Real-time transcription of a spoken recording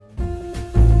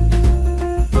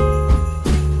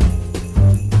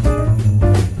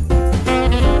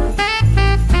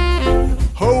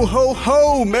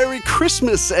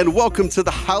Christmas, and welcome to the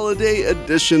holiday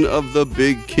edition of the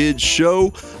Big Kids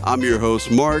Show. I'm your host,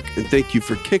 Mark, and thank you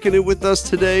for kicking it with us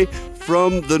today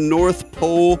from the North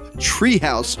Pole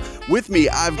Treehouse. With me,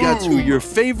 I've got two of your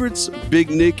favorites, Big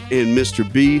Nick and Mr.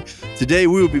 B. Today,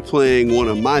 we will be playing one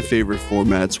of my favorite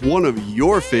formats, one of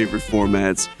your favorite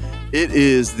formats. It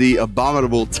is the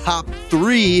Abominable Top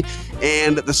 3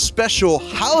 and the special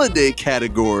holiday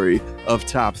category of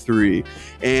Top 3.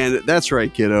 And that's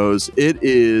right, kiddos. It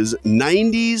is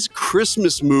 90s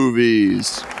Christmas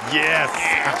movies. Yes.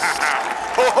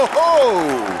 Ho, ho,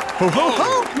 ho. Ho, ho,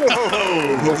 ho.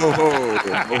 Ho, ho, ho.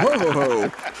 Ho, ho,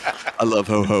 ho. I love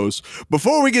ho-hos.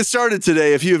 Before we get started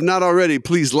today, if you have not already,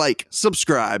 please like,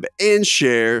 subscribe, and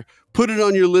share. Put it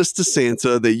on your list to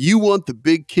Santa that you want the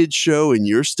Big Kids Show in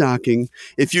your stocking.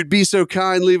 If you'd be so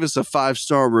kind, leave us a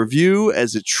 5-star review,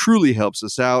 as it truly helps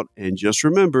us out. And just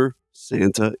remember,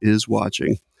 Santa is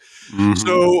watching. Mm-hmm.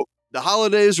 So the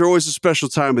holidays are always a special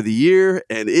time of the year,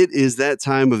 and it is that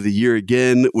time of the year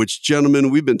again, which, gentlemen,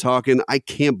 we've been talking. I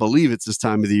can't believe it's this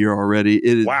time of the year already.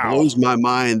 It blows my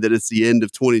mind that it's the end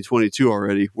of 2022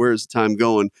 already. Where is the time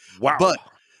going? Wow. But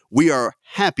we are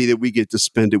happy that we get to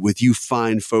spend it with you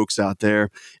fine folks out there.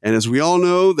 And as we all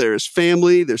know, there's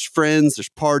family, there's friends, there's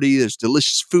party, there's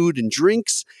delicious food and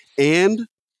drinks, and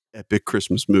epic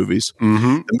Christmas movies.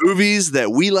 Mm-hmm. The movies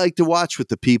that we like to watch with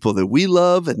the people that we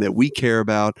love and that we care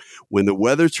about. When the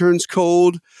weather turns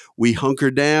cold, we hunker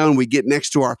down, we get next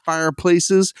to our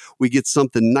fireplaces, we get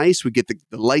something nice, we get the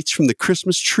lights from the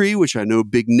Christmas tree, which I know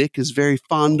Big Nick is very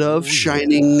fond of,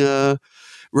 shining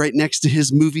right next to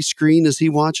his movie screen as he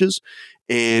watches.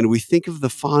 And we think of the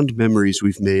fond memories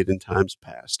we've made in times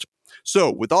past.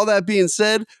 So with all that being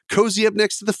said, cozy up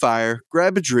next to the fire,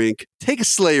 grab a drink, take a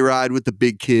sleigh ride with the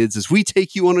big kids as we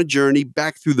take you on a journey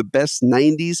back through the best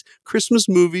 90s Christmas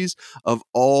movies of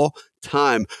all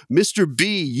time. Mr.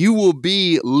 B, you will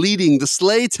be leading the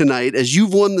sleigh tonight as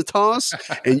you've won the toss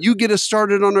and you get us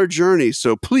started on our journey.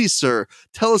 So please, sir,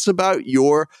 tell us about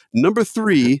your number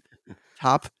 3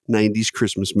 top 90s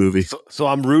Christmas movie. So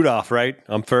I'm Rudolph, right?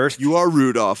 I'm first. You are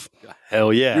Rudolph.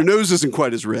 Hell yeah. Your nose isn't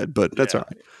quite as red, but that's all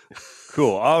right.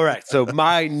 Cool. All right. So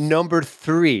my number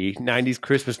 3 90s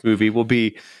Christmas movie will be,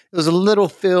 it was a little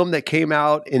film that came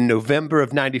out in November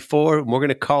of 94, and we're going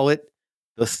to call it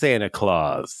The Santa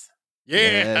Claus.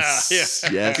 Yeah.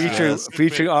 Yes.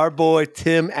 Featuring our boy,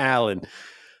 Tim Allen.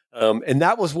 And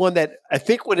that was one that I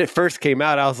think when it first came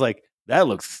out, I was like, that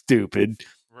looks stupid.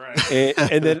 Right.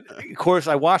 And then, of course,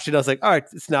 I watched it. I was like, all right,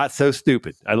 it's not so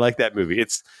stupid. I like that movie.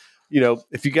 It's,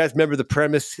 if you guys remember the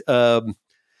premise,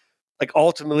 like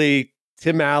ultimately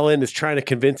Tim Allen is trying to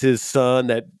convince his son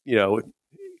that,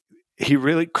 he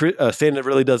really, Santa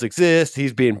really does exist.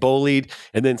 He's being bullied.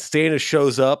 And then Santa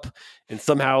shows up and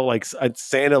somehow like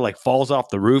Santa like falls off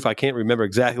the roof. I can't remember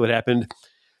exactly what happened.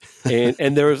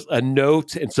 And there's a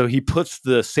note. And so he puts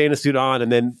the Santa suit on,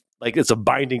 and then like it's a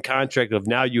binding contract of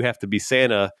now you have to be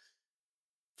Santa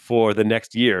for the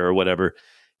next year or whatever.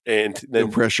 And then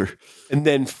no pressure. And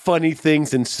then funny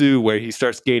things ensue where he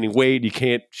starts gaining weight. He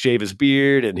can't shave his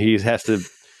beard, and he has to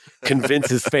convince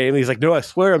his family. He's like, no, I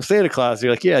swear I'm Santa Claus. And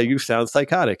you're like, yeah, you sound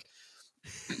psychotic.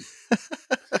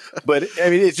 But I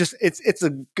mean, it's a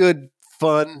good,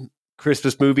 fun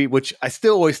Christmas movie, which I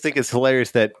still always think is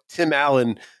hilarious that Tim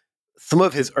Allen, some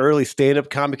of his early stand-up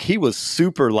comic, he was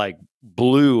super like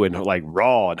blue and like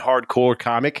raw and hardcore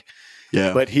comic.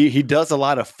 Yeah. But he does a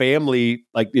lot of family,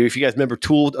 like if you guys remember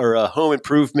Tool or Home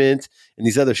Improvement and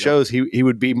these other shows, he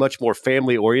would be much more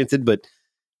family oriented, but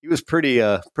he was pretty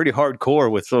hardcore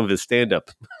with some of his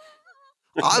stand-up.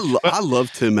 I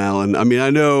love Tim Allen. I mean,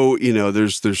 I know,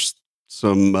 there's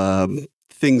some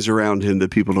things around him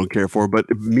that people don't care for, but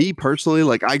me personally,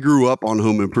 like I grew up on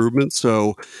Home Improvement.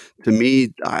 So to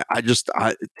me,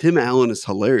 Tim Allen is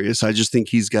hilarious. I just think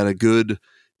he's got a good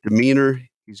demeanor.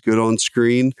 He's good on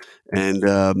screen. And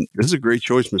this is a great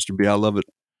choice, Mr. B. I love it.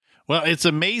 Well, it's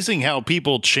amazing how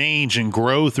people change and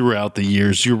grow throughout the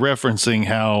years. You're referencing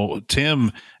how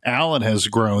Tim Allen has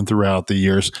grown throughout the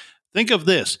years. Think of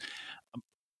this.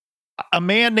 A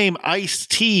man named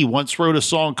Ice-T once wrote a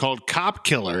song called Cop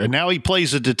Killer, and now he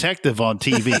plays a detective on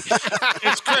TV.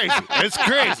 It's crazy. It's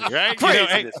crazy, right?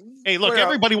 Hey, look,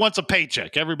 everybody wants a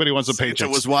paycheck. Everybody wants a paycheck.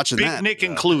 I was watching Big that. Nick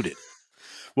included.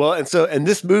 Well, and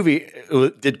this movie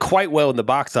did quite well in the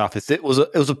box office. It was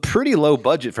a pretty low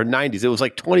budget for 90s. It was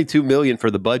like $22 million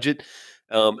for the budget.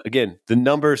 Again, the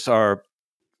numbers are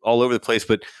all over the place,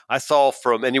 but I saw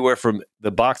from anywhere from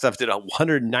the box office did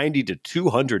 190 to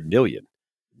 200 million.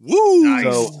 Woo!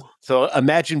 Nice. So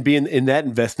imagine being in that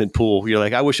investment pool. You're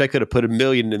like, I wish I could have put $1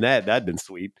 million in that. That'd been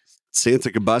sweet.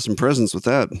 Santa could buy some presents with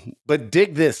that. But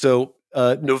dig this. So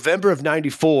November of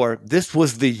 '94. This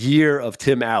was the year of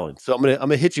Tim Allen. So I'm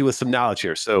gonna hit you with some knowledge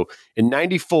here. So in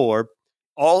 '94,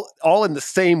 all in the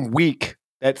same week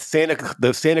that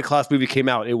the Santa Claus movie came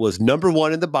out, it was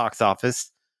 #1 in the box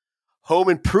office. Home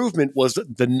Improvement was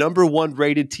the #1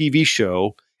 rated TV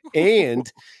show,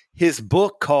 and his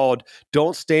book called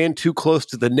 "Don't Stand Too Close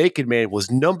to the Naked Man" was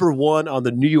 #1 on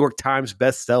the New York Times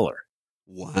bestseller.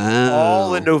 Wow!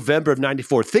 All in November of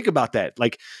 '94. Think about that.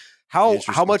 Like,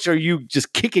 how much are you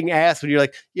just kicking ass when you're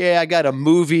like, yeah, I got a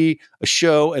movie, a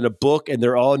show, and a book, and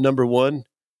they're all #1?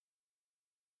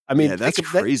 I mean, yeah, that's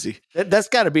crazy. That's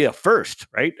got to be a first,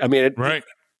 right? I mean, Right.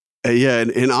 Yeah,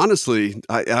 and honestly,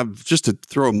 I've just to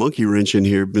throw a monkey wrench in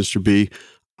here, Mr. B.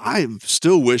 I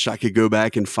still wish I could go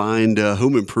back and find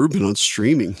Home Improvement on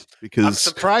streaming because I'm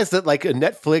surprised that like a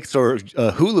Netflix or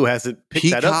Hulu hasn't picked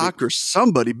that up. Peacock or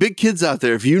somebody, big kids out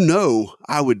there, if you know,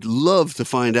 I would love to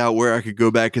find out where I could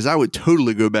go back because I would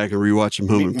totally go back and rewatch some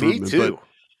Home Improvement. Me too.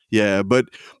 But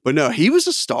no, he was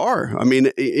a star. I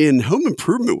mean, in Home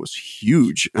Improvement was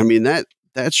huge. I mean,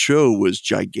 that show was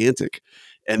gigantic.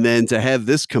 And then to have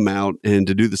this come out and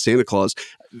to do the Santa Claus,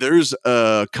 there's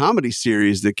a comedy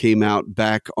series that came out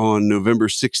back on November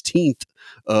 16th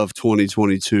of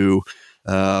 2022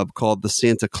 called The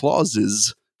Santa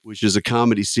Clauses, which is a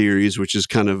comedy series, which is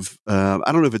kind of, I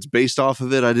don't know if it's based off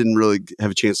of it. I didn't really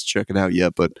have a chance to check it out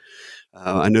yet, but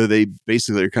I know they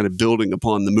basically are kind of building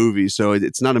upon the movie. So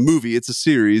it's not a movie, it's a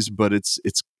series, but it's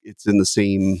in the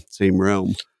same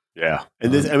realm. Yeah,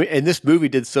 and this movie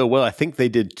did so well. I think they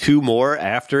did 2 more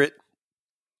after it.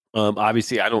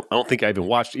 Obviously, I don't think I even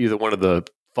watched either one of the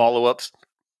follow-ups,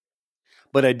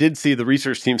 but I did see the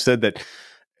research team said that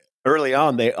early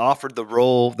on they offered the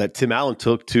role that Tim Allen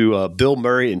took to Bill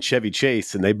Murray and Chevy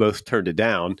Chase, and they both turned it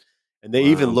down. And they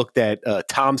even looked at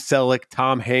Tom Selleck,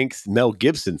 Tom Hanks, Mel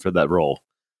Gibson for that role.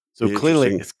 So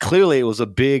clearly it was a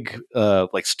big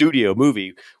like studio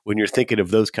movie when you're thinking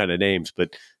of those kind of names,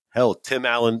 but. Hell, Tim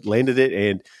Allen landed it,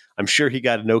 and I'm sure he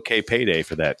got an okay payday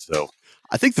for that. So,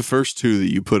 I think the first 2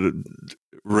 that you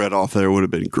read off there would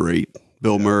have been great.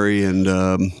 Bill Murray and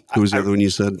who was the other one you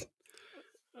said?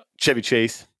 Chevy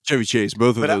Chase. Chevy Chase.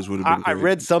 Both of those would have been great. I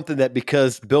read something that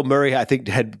because Bill Murray, I think,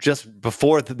 had just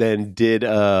before then did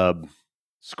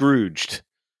Scrooged.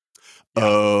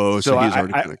 Oh, so he's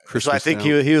already kind of Christmas. So I think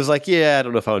he was like, yeah, I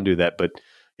don't know if I want to do that, but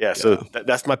yeah. So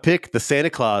that's my pick, the Santa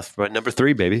Claus for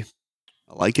 #3, baby.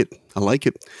 I like it.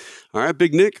 All right,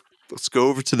 Big Nick. Let's go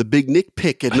over to the Big Nick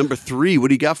pick at #3. What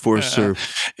do you got for us, sir?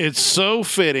 It's so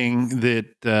fitting that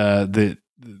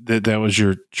that was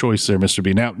your choice there, Mr.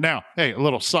 B. Now, hey, a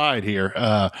little side here.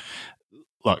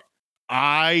 Look,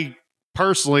 I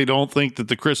personally don't think that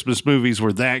the Christmas movies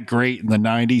were that great in the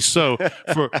 90s. So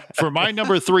for my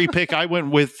 #3 pick, I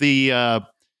went with the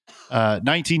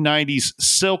 1990s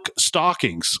Silk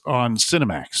Stockings on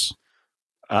Cinemax.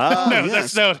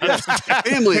 That's a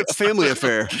family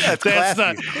affair. That's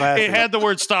not. It had the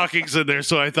word stockings in there,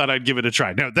 so I thought I'd give it a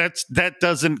try. No, that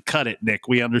doesn't cut it, Nick.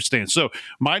 We understand. So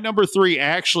my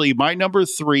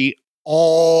 #3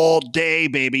 all day,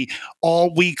 baby,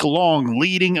 all week long,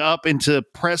 leading up into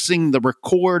pressing the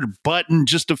record button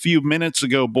just a few minutes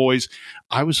ago, boys.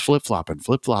 I was flip-flopping.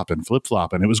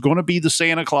 It was going to be the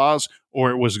Santa Claus,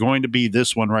 or it was going to be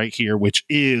this one right here, which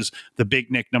is the Big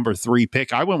Nick #3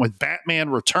 pick. I went with Batman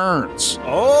Returns.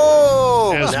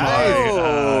 Oh, as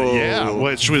nice.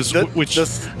 which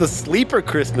the sleeper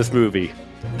Christmas movie.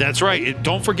 That's right.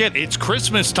 Don't forget, it's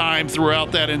Christmas time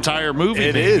throughout that entire movie.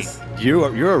 It is.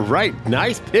 You're right.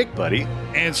 Nice pick, buddy.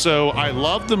 And so I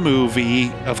love the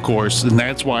movie, of course, and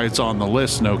that's why it's on the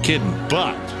list. No kidding.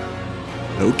 But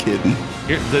no kidding.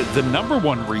 The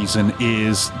 #1 reason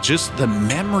is just the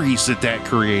memories that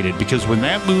created. Because when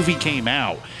that movie came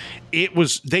out,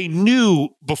 they knew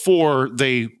before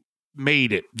they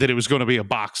made it that it was going to be a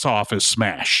box office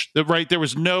smash, right? There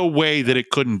was no way that it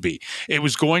couldn't be. It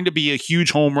was going to be a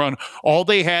huge home run. All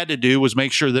they had to do was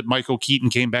make sure that Michael Keaton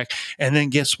came back. And then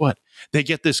guess what? They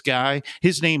get this guy.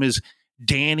 His name is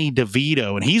Danny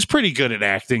DeVito, and he's pretty good at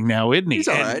acting now, isn't he? He's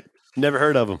all right. Never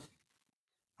heard of him.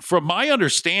 From my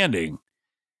understanding,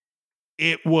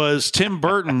 it was Tim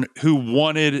Burton who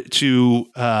wanted to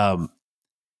cast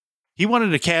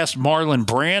Marlon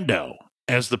Brando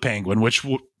as the Penguin, which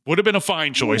would have been a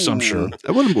fine choice, I'm sure.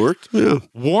 That would have worked. Yeah.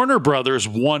 Warner Brothers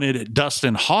wanted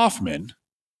Dustin Hoffman,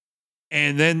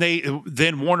 and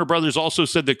then Warner Brothers also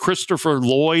said that Christopher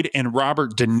Lloyd and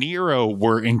Robert De Niro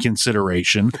were in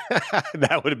consideration.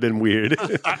 That would have been weird.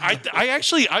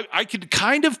 I could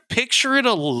kind of picture it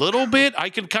a little bit.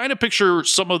 I could kind of picture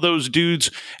some of those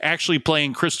dudes actually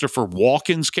playing Christopher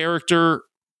Walken's character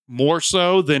more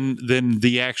so than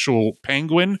the actual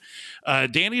Penguin.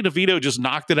 Danny DeVito just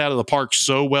knocked it out of the park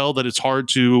so well that it's hard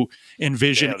to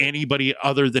envision anybody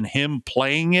other than him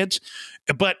playing it.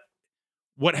 But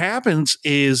what happens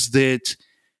is that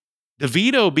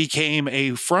DeVito became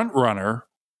a front runner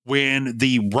when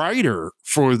the writer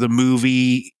for the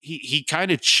movie, he kind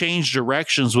of changed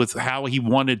directions with how he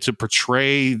wanted to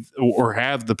portray or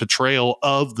have the portrayal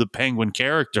of the Penguin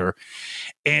character.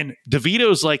 And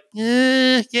DeVito's like,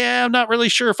 yeah, I'm not really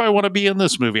sure if I want to be in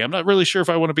this movie. I'm not really sure if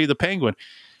I want to be the Penguin.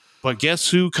 But guess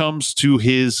who comes to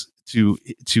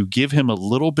to give him a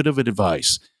little bit of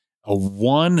advice? A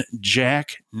one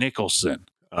Jack Nicholson.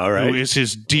 All right. Who is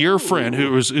his dear friend,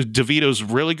 who is DeVito's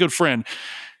really good friend,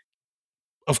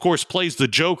 of course, plays the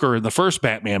Joker in the first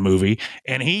Batman movie.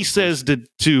 And he says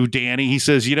to Danny, he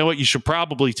says, you know what, you should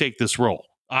probably take this role.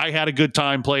 I had a good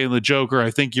time playing the Joker. I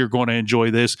think you're going to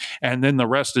enjoy this. And then the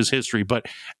rest is history. But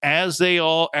as we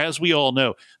all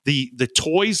know, the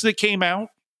toys that came out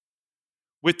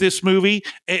with this movie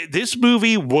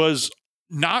was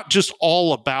not just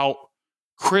all about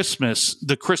Christmas,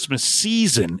 the Christmas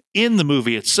season in the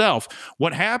movie itself.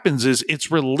 What happens is it's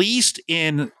released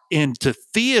into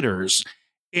theaters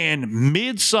in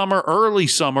midsummer, early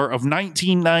summer of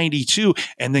 1992.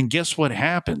 And then guess what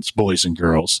happens, boys and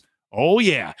girls? Oh,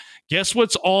 yeah. Guess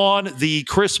what's on the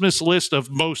Christmas list of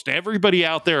most everybody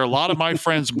out there? A lot of my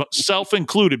friends,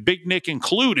 self-included, Big Nick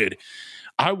included.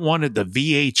 I wanted the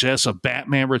VHS of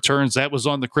Batman Returns. That was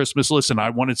on the Christmas list, and I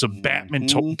wanted some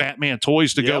Batman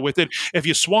toys to go with it. If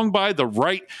you swung by the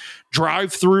right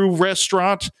drive-through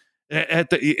restaurant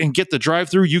and get the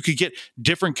drive-through, you could get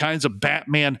different kinds of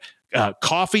Batman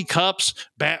coffee cups,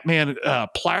 Batman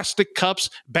plastic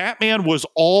cups. Batman was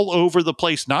all over the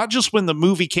place, not just when the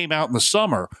movie came out in the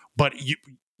summer, but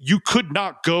you could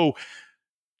not go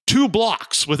 2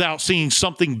 blocks without seeing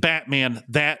something Batman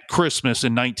that Christmas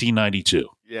in 1992.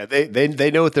 Yeah,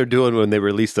 they know what they're doing when they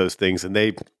release those things, and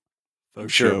they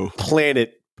plan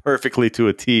it perfectly to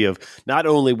a T of not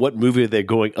only what movie they're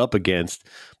going up against,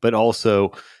 but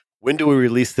also when do we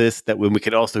release this, that when we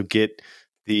can also get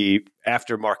the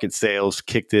aftermarket sales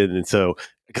kicked in. And so,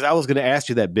 because I was going to ask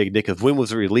you that, Big Nick, of when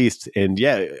was it released? And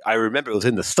yeah, I remember it was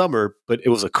in the summer, but it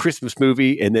was a Christmas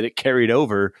movie, and then it carried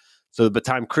over. So by the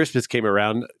time Christmas came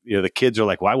around, the kids are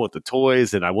like, well, I want the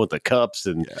toys and I want the cups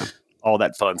and all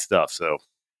that fun stuff. So,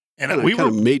 and we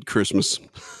made Christmas.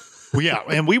 Yeah.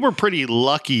 And we were pretty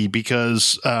lucky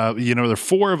because, there are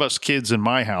 4 of us kids in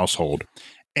my household,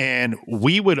 and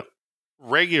we would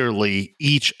regularly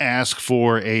each ask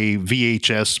for a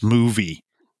VHS movie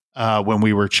when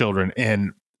we were children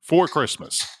and for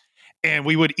Christmas, and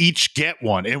we would each get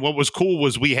one. And what was cool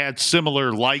was we had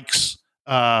similar likes.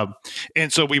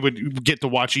 And so we would get to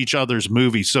watch each other's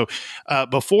movies. So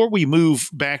before we move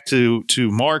back to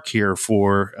Mark here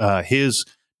for his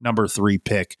number 3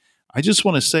 pick, I just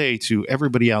want to say to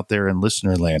everybody out there in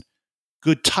listener land,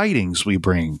 good tidings we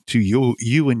bring to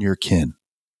you and your kin.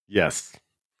 Yes.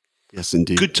 Yes,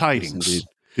 indeed. Good tidings. Yes, indeed.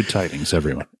 Good tidings,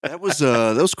 everyone. That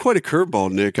was quite a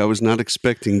curveball, Nick. I was not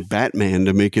expecting Batman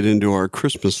to make it into our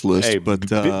Christmas list, hey, but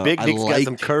Big Nick's got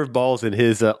some curveballs in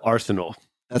his arsenal.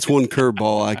 That's one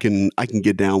curveball I can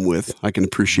get down with. I can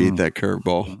appreciate that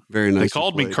curveball. Very nice. They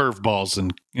called me curveballs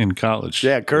in college.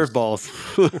 Yeah, curveballs.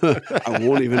 I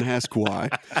won't even ask why.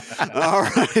 All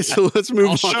right, so let's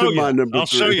move on to my number 3. I'll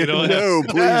show you. No,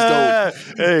 please don't.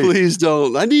 Hey. Please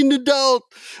don't. I need an adult.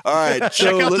 All right, so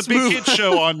check out let's the Big Kid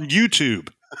Show on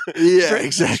YouTube. Yeah,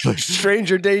 exactly.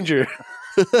 Stranger danger.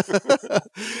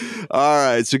 All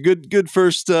right, so good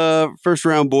first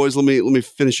round, boys. Let me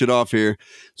finish it off here.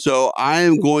 So I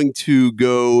am going to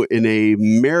go in a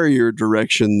merrier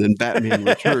direction than Batman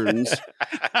Returns,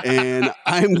 and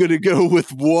I'm going to go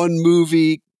with one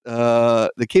movie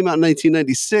that came out in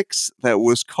 1996 that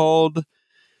was called,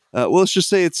 let's just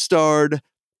say it starred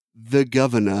The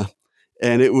Governor.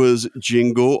 And it was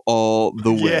Jingle All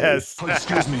the Way. Yes. Oh,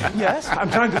 excuse me. Yes? I'm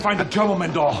trying to find the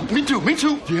Doberman doll. Me too.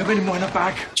 Do you have any more in the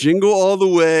back? Jingle All the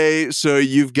Way. So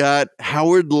you've got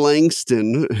Howard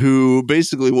Langston, who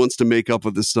basically wants to make up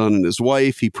with his son and his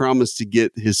wife. He promised to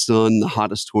get his son the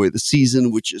hottest toy of the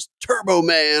season, which is Turbo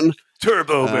Man.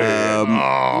 Turbo Man.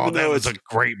 That was a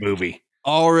great movie.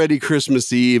 Already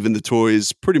Christmas Eve and the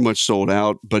toys pretty much sold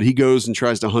out, but he goes and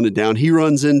tries to hunt it down. He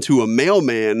runs into a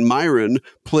mailman, Myron,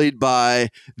 played by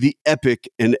the epic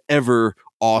and ever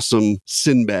awesome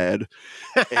Sinbad.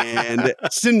 And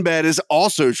Sinbad is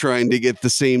also trying to get the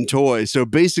same toy. So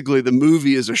basically the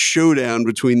movie is a showdown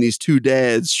between these 2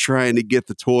 dads trying to get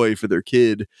the toy for their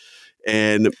kid.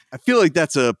 And I feel like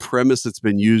that's a premise that's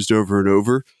been used over and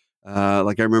over.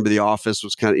 Like I remember The Office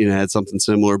was kind of, had something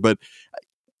similar, but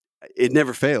it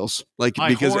never fails. Like, My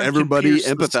because horn can everybody pierce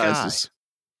the empathizes.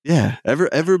 Yeah,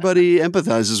 everybody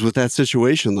empathizes with that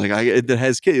situation. Like, that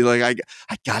has kids. Like,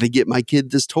 I got to get my kid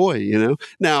this toy. You know.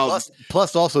 Now,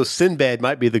 Plus, also, Sinbad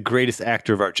might be the greatest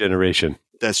actor of our generation.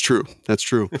 that's true. That's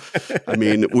true. I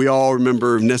mean, we all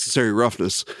remember Necessary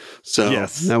Roughness. So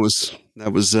Yes. that was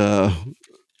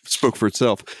spoke for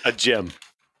itself. A gem.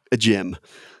 A gem.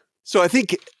 So I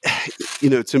think,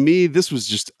 to me, this was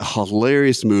just a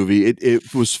hilarious movie.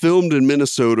 It was filmed in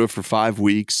Minnesota for 5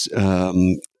 weeks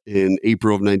in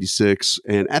April of '96.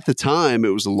 And at the time, it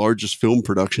was the largest film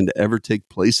production to ever take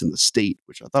place in the state,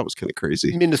 which I thought was kind of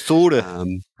crazy. Minnesota.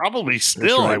 Probably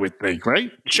still, right. I would think,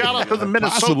 right? Shout out to the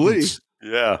Minnesotans. Possibly.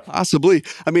 Yeah. Possibly.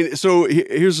 I mean, so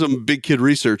here's some Big Kid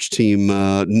Research Team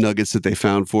nuggets that they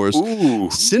found for us. Ooh.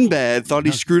 Sinbad thought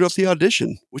he screwed up the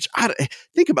audition, which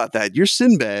think about that. You're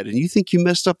Sinbad and you think you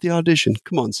messed up the audition.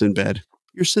 Come on, Sinbad.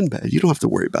 You're Sinbad. You don't have to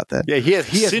worry about that. Yeah, he has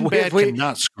Sinbad wait,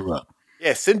 cannot screw up.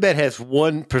 Yeah, Sinbad has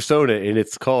one persona, and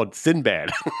it's called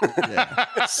Sinbad.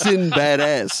 Sinbad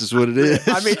ass is what it is.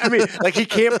 I mean, like he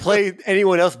can't play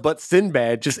anyone else but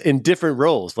Sinbad, just in different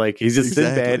roles. Like he's just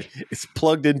Exactly. Sinbad. It's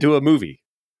plugged into a movie.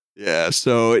 Yeah.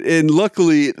 So, and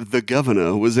luckily, the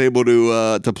governor was able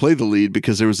to play the lead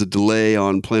because there was a delay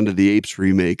on Planet of the Apes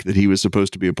remake that he was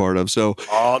supposed to be a part of. So,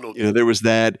 there was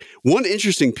that. One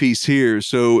interesting piece here.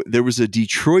 So, there was a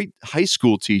Detroit high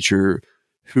school teacher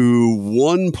who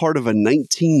won part of a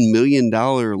 $19 million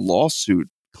lawsuit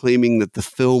claiming that the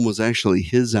film was actually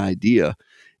his idea.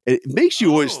 It makes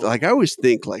you always, I always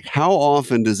think, how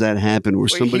often does that happen where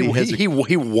somebody he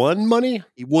won money?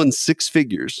 He won 6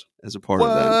 figures as a part of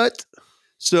that. What?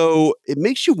 So it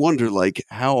makes you wonder,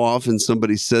 how often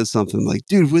somebody says something like,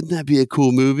 dude, wouldn't that be a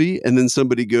cool movie? And then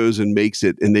somebody goes and makes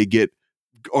it and they get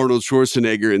Arnold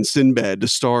Schwarzenegger and Sinbad to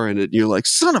star in it. And you're like,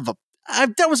 son of a,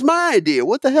 that was my idea.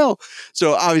 What the hell?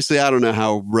 So obviously, I don't know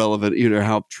how relevant,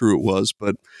 how true it was,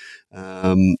 but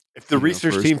if the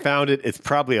research team found it, it's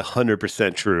probably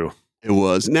 100% true. It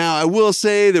was. Now, I will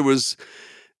say there was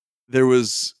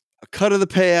a cut of the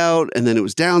payout, and then it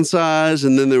was downsized,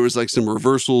 and then there was some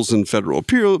reversals in federal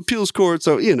appeals court.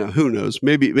 So, who knows?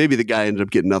 Maybe the guy ended up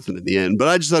getting nothing in the end. But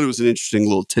I just thought it was an interesting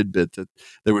little tidbit that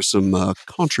there was some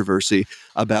controversy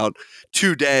about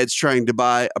 2 dads trying to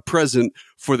buy a present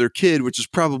for their kid, which is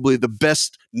probably the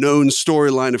best known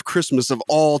storyline of Christmas of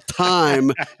all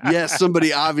time. Yes,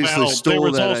 somebody obviously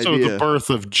stole that idea. There was also the birth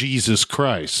of Jesus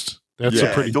Christ. That's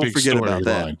a pretty don't big forget about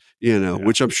that.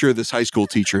 Which I'm sure this high school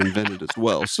teacher invented as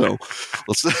well. So,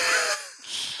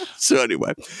 so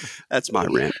anyway, that's my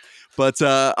rant. But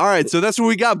all right, so that's what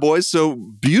we got, boys. So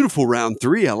beautiful round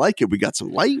 3. I like it. We got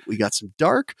some light, we got some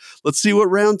dark. Let's see what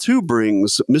round 2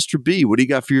 brings. Mr. B, what do you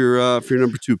got for your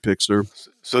number 2 pick, sir?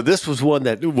 So this was one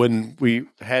that when we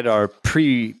had our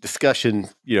pre-discussion,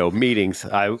 meetings,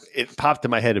 it popped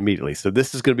in my head immediately. So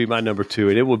this is going to be my number 2,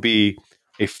 and it will be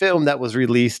a film that was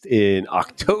released in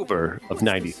October of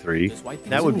 '93.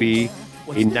 That would be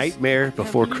A Nightmare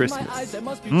Before Christmas.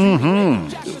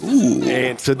 Mm-hmm. Ooh.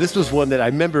 And so this was one that I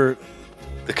remember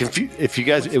if you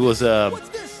guys, it was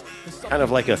kind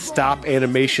of like a stop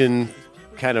animation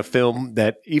kind of film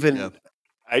that even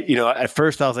at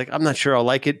first I was like, I'm not sure I'll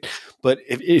like it. But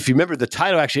if you remember the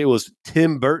title, actually, it was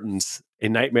Tim Burton's A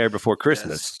Nightmare Before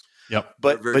Christmas. Yes. Yep.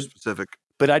 But very specific.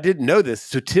 But I didn't know this.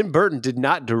 So Tim Burton did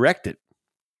not direct it.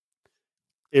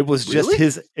 It was just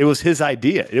his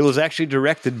idea. It was actually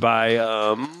directed by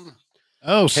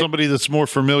somebody that's more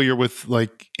familiar with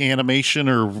animation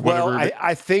or whatever. Well,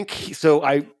 I think so.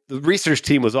 The research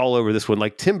team was all over this one.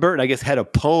 Tim Burton, I guess, had a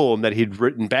poem that he'd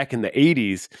written back in the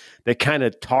 80s that kind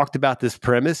of talked about this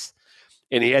premise,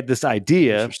 and he had this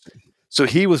idea. So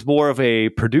he was more of a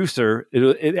producer.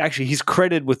 It actually, he's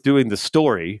credited with doing the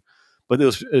story, but it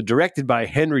was directed by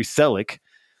Henry Selick.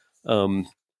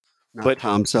 But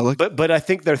Tom Selleck. But I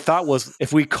think their thought was,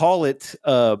 if we call it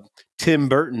Tim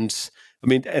Burton's, I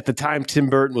mean, at the time, Tim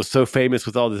Burton was so famous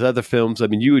with all these other films. I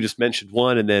mean, you just mentioned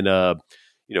one, and then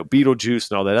Beetlejuice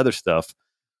and all that other stuff.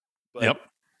 But, yep.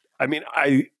 I mean,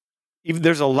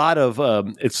 there's a lot of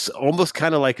it's almost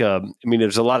kind of like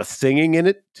there's a lot of singing in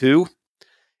it too,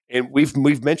 and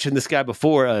we've mentioned this guy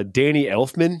before. Danny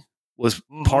Elfman was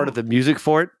part of the music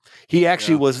for it. He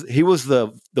actually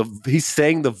he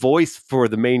sang the voice for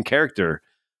the main character,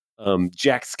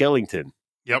 Jack Skellington.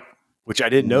 Yep. Which I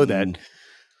didn't know that.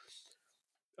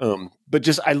 But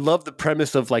just, I love the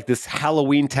premise of this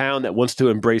Halloween town that wants to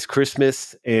embrace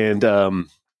Christmas. And I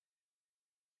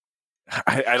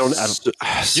don't.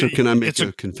 So can I make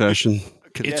a confession?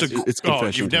 It's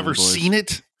confession. You've never seen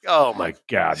it? Oh my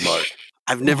God, Mark.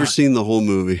 I've never seen the whole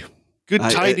movie. Good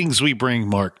tidings we bring,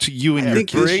 Mark, to you and I your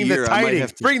think this Bring year the I might tidings.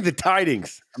 have to- Bring the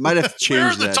tidings. I might have to Where are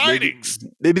change the that. tidings?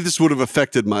 Maybe this would have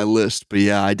affected my list, but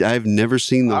yeah, I've never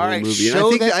seen the All whole right, movie. And I show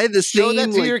think that, I had the show same.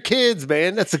 that to like, your kids,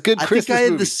 man. That's a good I Christmas think I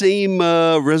had movie. the same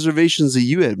reservations that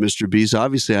you had, Mr. B. So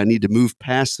obviously, I need to move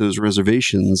past those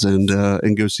reservations and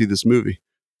go see this movie.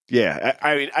 Yeah,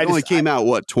 I mean, It only came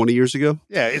out 20 years ago.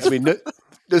 Yeah, it's. I mean,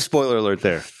 no spoiler alert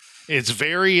there. It's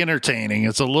very entertaining.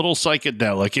 It's a little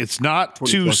psychedelic. It's not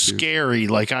 20 too plus years. scary.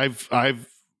 Like I've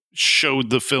showed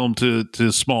the film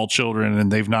to small children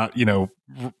and they've not,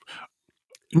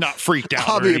 not freaked out.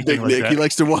 Hobby or a anything big like Nick. that. He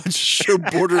likes to show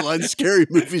borderline scary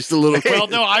movies to little kids. Well,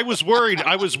 no, I was worried.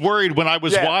 I was worried when I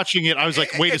was Yeah. watching it. I was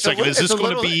like, wait a It's second, is this it's a going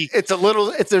to little- be? It's a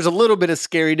little. There's a little bit of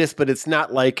scariness, but it's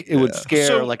not like it would scare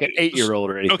So- like an 8-year-old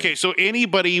or anything. Okay, so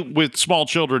anybody with small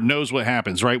children knows what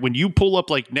happens, right? When you pull up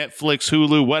like Netflix,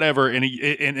 Hulu, whatever, and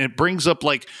it brings up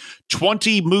like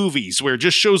 20 movies where it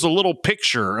just shows a little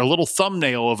picture, a little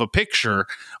thumbnail of a picture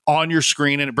on your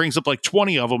screen, and it brings up like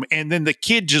 20 of them, and then the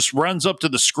kid just runs up to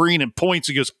the screen and points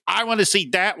and goes, "I want to see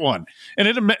that one," and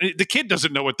the kid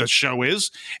doesn't know what the show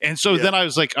is, and so then I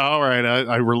was like, "All right,"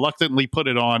 I reluctantly put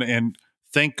it on and.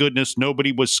 Thank goodness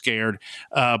nobody was scared.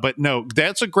 But no,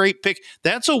 that's a great pick.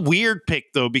 That's a weird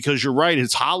pick, though, because you're right.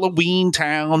 It's Halloween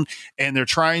Town and they're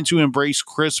trying to embrace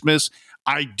Christmas.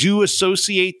 I do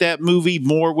associate that movie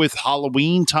more with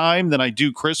Halloween time than I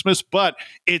do Christmas, but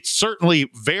it's certainly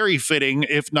very fitting.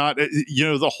 If not,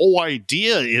 the whole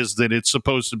idea is that it's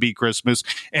supposed to be Christmas.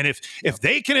 And if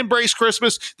they can embrace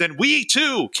Christmas, then we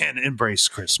too can embrace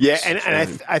Christmas. Yeah,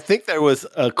 and I think there was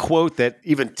a quote that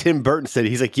even Tim Burton said.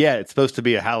 He's like, "Yeah, it's supposed to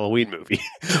be a Halloween movie,"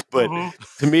 but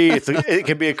to me, it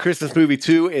can be a Christmas movie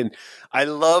too. And I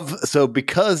love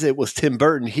because it was Tim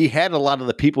Burton, he had a lot of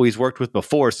the people he's worked with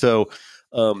before. So,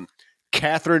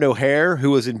 Catherine O'Hare,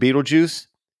 who was in Beetlejuice,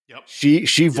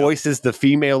 she voices the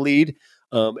female lead.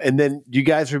 And then you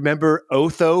guys remember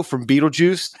Otho from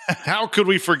Beetlejuice? How could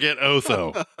we forget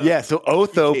Otho? Yeah, so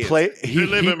Otho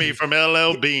Deliver me from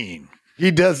LL Bean.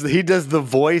 He does the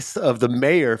voice of the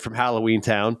mayor from Halloween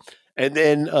Town. And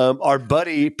then our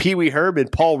buddy Pee Wee Herman,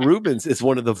 Paul Rubens, is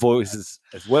one of the voices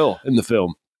as well in the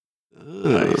film.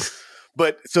 Nice.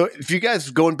 But so if you guys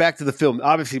going back to the film,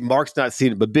 obviously Mark's not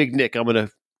seen it, but Big Nick, I'm going to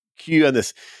cue you on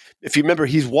this. If you remember,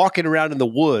 he's walking around in the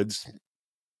woods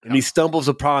and he stumbles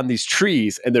upon these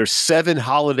trees and there's 7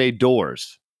 holiday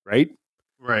doors, right?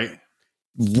 Right.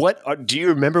 Do you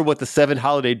remember what the 7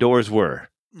 holiday doors were?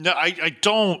 No, I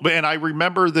don't. And I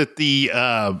remember that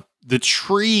the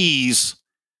trees.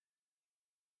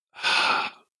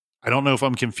 I don't know if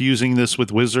I'm confusing this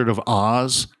with Wizard of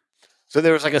Oz. So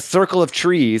there was like a circle of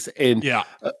trees, and Yeah.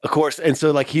 of course, and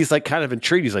so like he's like kind of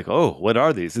intrigued. He's like, "Oh, what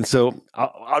are these?" And so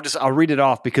I'll read it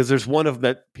off because there's one of them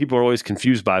that people are always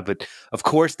confused by. But of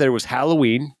course, there was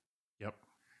Halloween, Yep.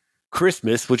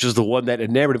 Christmas, which is the one that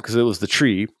enamored him because it was the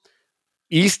tree,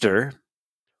 Easter,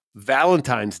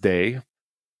 Valentine's Day,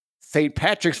 St.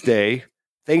 Patrick's Day,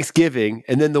 Thanksgiving,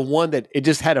 and then the one that it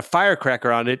just had a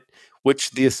firecracker on it,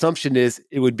 which the assumption is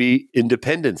it would be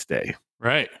Independence Day.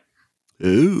 Right.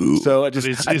 Ooh. So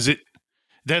Is it?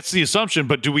 That's the assumption,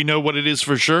 but do we know what it is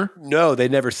for sure? No, they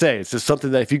never say. It's just something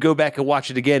that if you go back and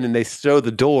watch it again and they show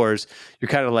the doors, you're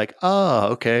kind of like, oh,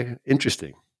 okay,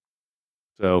 interesting.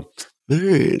 So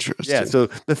Very interesting. yeah, so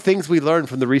the things we learned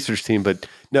from the research team, but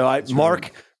no,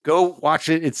 Mark, go watch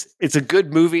it. It's a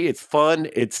good movie. It's fun.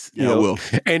 It's I will.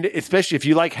 and especially if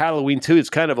you like Halloween too,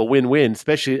 it's kind of a win-win.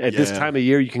 Especially at this Yeah. time of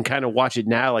year, you can kind of watch it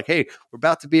now. Like, hey, we're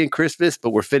about to be in Christmas, but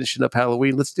we're finishing up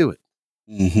Halloween. Let's do it.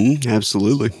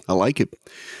 Absolutely. I like it.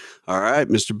 All right,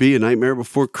 Mr. B, A Nightmare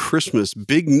Before Christmas.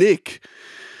 Big Nick.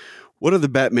 What are the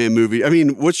Batman movie? I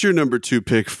mean, what's your number 2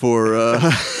 pick for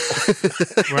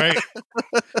Right.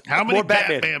 How many More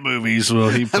Batman. Batman movies will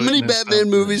he put how many in his Batman top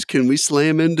movies can we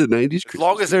slam into 90s As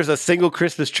long as there's a single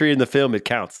Christmas tree in the film, it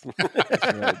counts.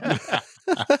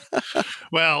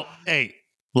 Well, hey,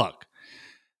 look,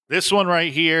 this one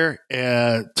right here,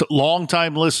 to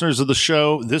longtime listeners of the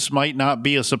show, this might not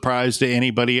be a surprise to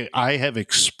anybody. I have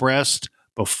expressed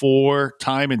before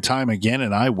time and time again,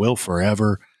 and I will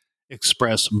forever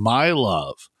express my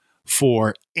love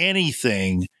for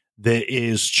anything that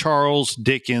is Charles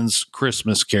Dickens'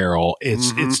 Christmas Carol.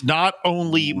 It's not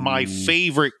only my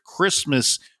favorite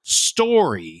Christmas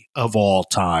story of all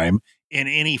time in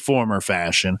any form or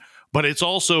fashion, but it's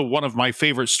also one of my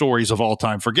favorite stories of all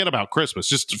time. Forget about Christmas,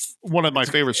 just one of my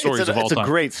favorite stories of all It's time. a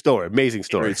great story, amazing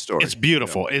story. Great story. It's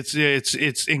beautiful.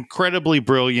 It's incredibly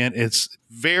brilliant. It's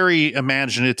very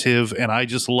imaginative, and I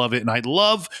just love it. And I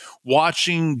love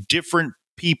watching different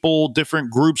people, different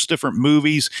groups, different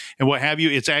movies, and what have you.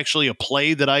 It's actually a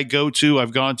play that I go to.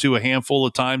 I've gone to a handful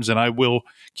of times, and I will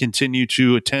continue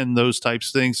to attend those types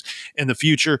of things in the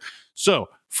future. So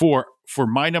for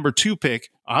my number 2 pick,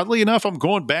 oddly enough, I'm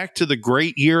going back to the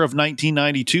great year of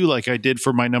 1992 like I did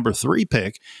for my number 3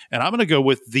 pick, and I'm going to go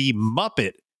with the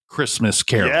Muppet Christmas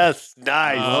Carol. Yes,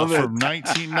 nice. From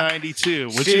 1992.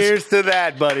 Cheers to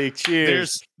that, buddy.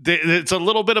 Cheers. It's a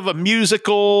little bit of a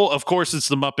musical. Of course, it's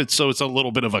the Muppets, so it's a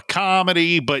little bit of a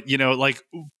comedy. But, like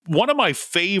one of my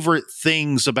favorite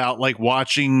things about like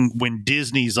watching when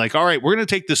Disney's like, all right, we're going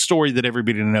to take this story that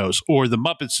everybody knows, or the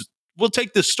Muppets, we'll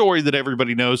take this story that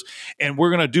everybody knows, and we're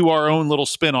going to do our own little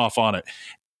spinoff on it.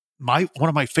 One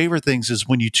of my favorite things is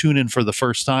when you tune in for the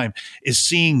first time is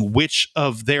seeing which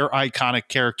of their iconic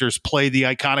characters play the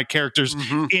iconic characters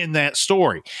in that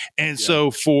story. And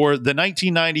so for the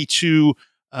 1992,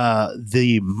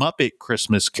 the Muppet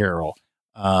Christmas Carol,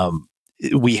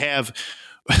 we have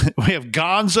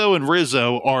Gonzo and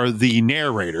Rizzo are the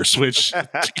narrators, which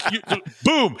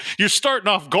boom, you're starting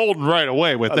off golden right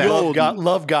away with that.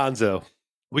 Love Gonzo.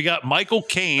 We got Michael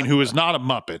Caine, who is not a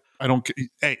Muppet.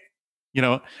 Hey,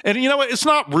 and you know what? It's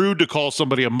not rude to call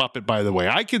somebody a Muppet, by the way.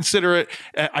 I consider it,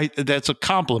 that's a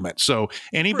compliment. So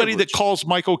anybody that calls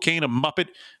Michael Caine a Muppet,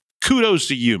 kudos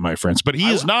to you, my friends. But he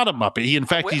is not a Muppet. He, in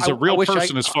fact, he's a real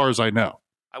person as far as I know.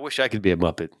 I wish I could be a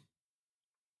Muppet.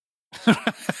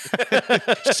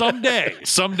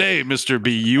 Someday, Mr.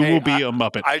 B, you will be a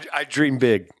Muppet. I dream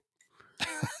big.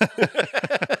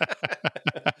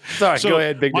 Sorry, go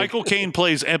ahead, Big Michael Caine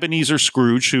plays Ebenezer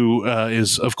Scrooge, who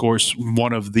is, of course,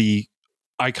 one of the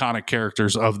iconic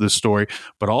characters of this story.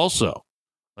 But also,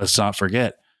 let's not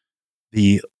forget,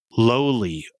 the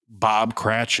lowly Bob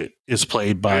Cratchit is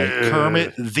played by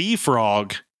Kermit the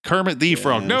Frog. Kermit the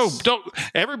Frog. No, don't.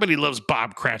 Everybody loves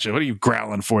Bob Cratchit. What are you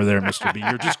growling for there, Mr. B?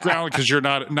 You're just growling because you're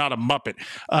not a Muppet.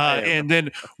 And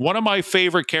then one of my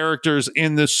favorite characters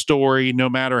in this story, no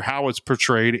matter how it's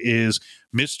portrayed, is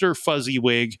Mr.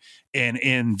 Fuzzy-Wig. And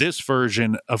in this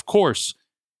version, of course,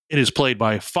 it is played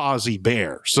by Fozzie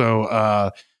Bear.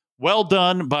 So well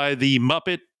done by the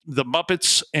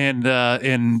Muppets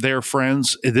and their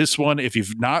friends. This one, if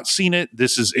you've not seen it,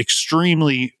 this is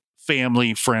extremely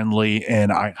family friendly,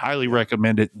 and I highly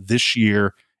recommend it this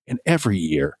year and every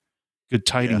year. Good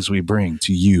tidings we bring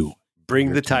to you.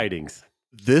 Bring the tidings.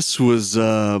 This was,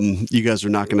 you guys are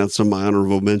knocking out some of my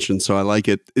honorable mentions, so I like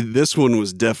it. This one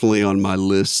was definitely on my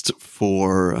list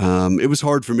for, it was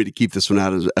hard for me to keep this one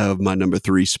out of my number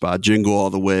 3 spot. Jingle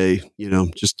All the Way,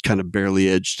 just kind of barely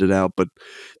edged it out, but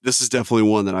this is definitely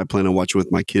one that I plan on watching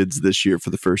with my kids this year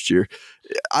for the first year.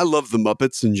 I love the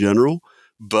Muppets in general,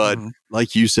 but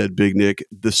like you said, Big Nick,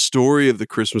 the story of the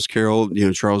Christmas Carol,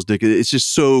 Charles Dickens, it's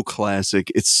just so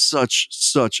classic. It's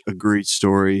such a great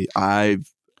story. I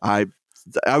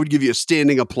would give you a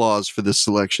standing applause for this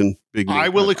selection, Big Nick. I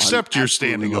will accept your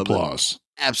standing applause.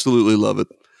 Absolutely love it.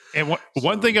 And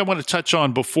one thing I want to touch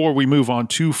on before we move on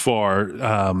too far,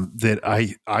 that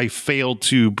I failed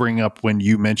to bring up when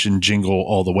you mentioned Jingle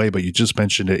All the Way, but you just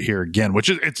mentioned it here again, which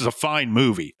is it's a fine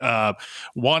movie.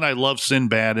 One, I love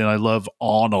Sinbad and I love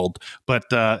Arnold, but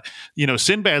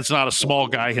Sinbad's not a small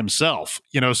guy himself,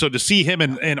 so to see him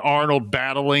and Arnold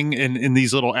battling in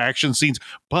these little action scenes,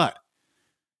 but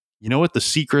you know what the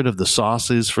secret of the sauce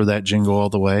is for that Jingle All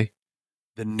the Way?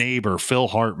 The neighbor, Phil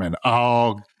Hartman.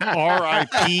 Oh,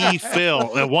 R.I.P.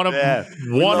 Phil. One of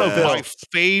my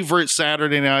favorite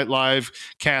Saturday Night Live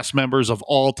cast members of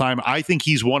all time. I think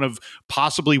he's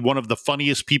possibly one of the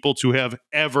funniest people to have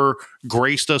ever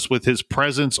graced us with his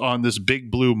presence on this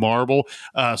big blue marble.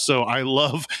 So I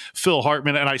love Phil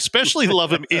Hartman, and I especially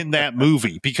love him in that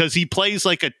movie because he plays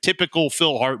like a typical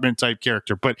Phil Hartman type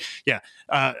character. But yeah,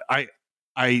 I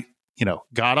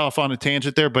got off on a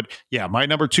tangent there, but yeah, my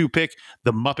number 2 pick,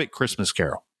 The Muppet Christmas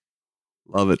Carol.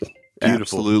 Love it.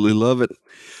 Beautiful. Absolutely love it.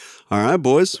 All right,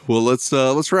 boys. Well, let's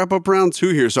wrap up round 2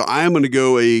 here. So I am going to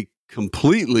go a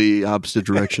completely opposite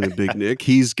direction of Big Nick.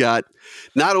 He's got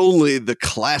not only the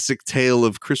classic tale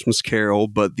of Christmas Carol,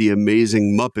 but the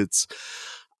amazing Muppets.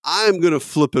 I'm going to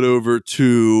flip it over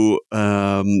to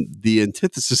the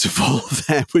antithesis of all of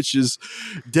that, which is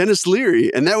Denis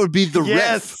Leary, and that would be the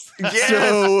Ref. Yes.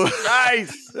 So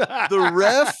Nice. the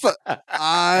Ref,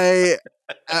 I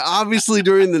obviously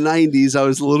during the 90s, I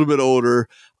was a little bit older.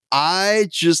 I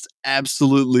just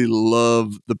absolutely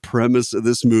love the premise of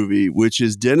this movie, which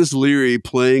is Denis Leary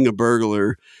playing a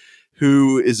burglar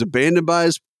who is abandoned by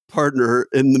his partner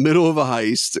in the middle of a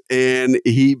heist, and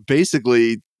he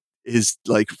basically is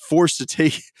like forced to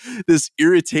take this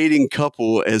irritating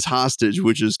couple as hostage,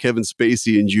 which is Kevin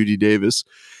Spacey and Judi Davis.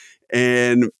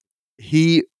 And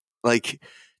he like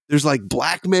there's like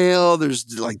blackmail,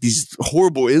 there's like these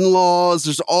horrible in-laws,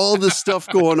 there's all this stuff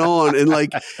going on. And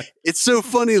like, it's so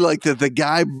funny, like that the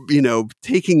guy,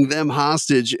 taking them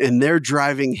hostage and they're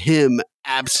driving him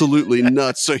absolutely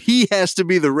nuts. So he has to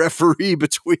be the referee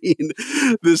between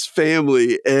this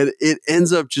family. And it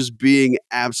ends up just being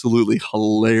absolutely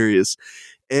hilarious.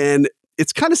 And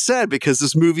it's kind of sad because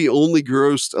this movie only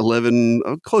grossed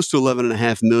close to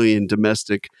 11.5 million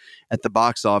domestic at the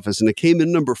box office. And it came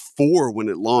in number 4 when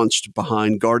it launched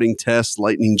behind Guarding Tess,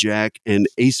 Lightning Jack, and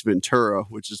Ace Ventura,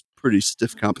 which is pretty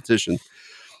stiff competition.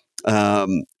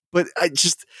 But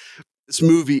this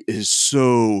movie is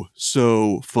so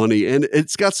funny. And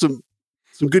it's got some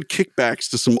good kickbacks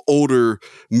to some older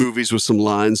movies with some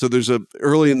lines. So there's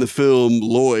early in the film,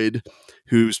 Lloyd,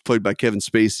 who's played by Kevin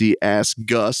Spacey, asks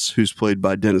Gus, who's played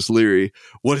by Dennis Leary,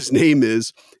 what his name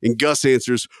is. And Gus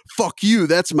answers, "Fuck you,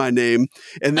 that's my name."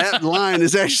 And that line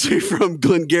is actually from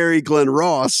Glengarry Glen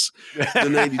Ross, the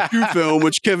 92 film,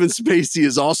 which Kevin Spacey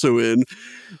is also in.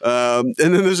 And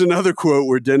then there's another quote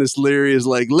where Dennis Leary is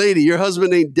like, "Lady, your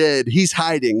husband ain't dead. He's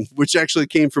hiding," which actually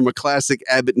came from a classic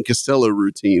Abbott and Costello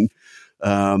routine.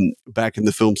 Back in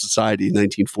the Film Society in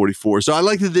 1944. So I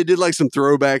like that they did like some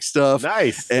throwback stuff.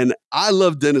 Nice. And I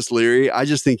love Dennis Leary. I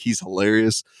just think he's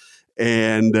hilarious.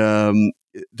 And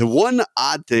the one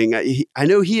odd thing, I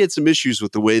know he had some issues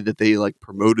with the way that they like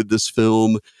promoted this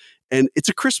film. And it's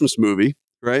a Christmas movie,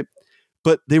 right?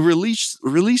 But they released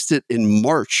it in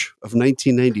March of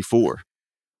 1994.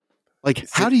 Like,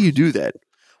 how do you do that?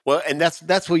 Well, and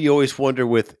that's what you always wonder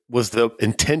was the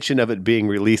intention of it being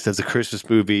released as a Christmas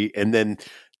movie, and then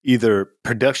either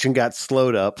production got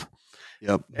slowed up,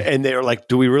 and they were like,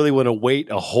 do we really want to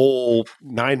wait a whole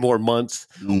 9 more months,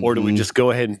 or do we just go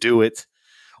ahead and do it?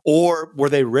 Or were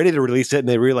they ready to release it and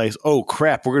they realized, oh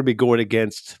crap, we're going to be going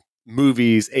against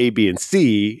movies A, B, and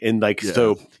C, and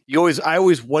so I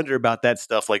always wonder about that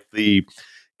stuff, like the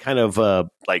kind of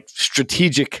like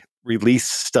strategic release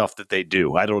stuff that they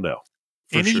do. I don't know.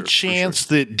 Any chance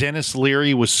that Dennis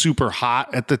Leary was super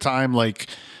hot at the time? Like,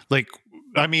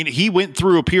 I mean, he went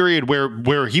through a period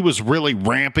where he was really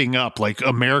ramping up. Like,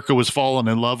 America was falling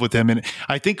in love with him, and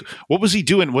I think what was he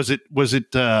doing? Was it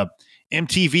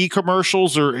MTV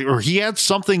commercials, or he had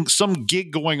some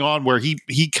gig going on where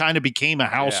he kind of became a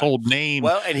household name?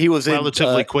 Well, and he was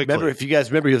relatively quickly. Remember, if you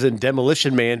guys remember, he was in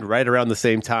Demolition Man right around the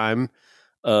same time.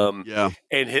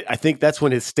 And I think that's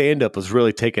when his stand-up was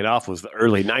really taking off, was the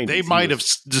early 90s. They might have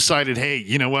decided, hey,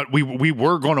 you know what, we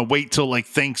were going to wait till like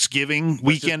Thanksgiving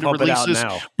weekend to release this,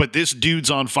 but this dude's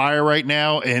on fire right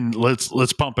now, and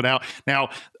let's pump it out. Now,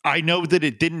 I know that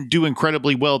it didn't do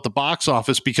incredibly well at the box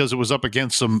office because it was up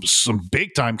against some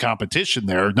big time competition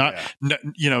there.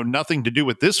 Nothing to do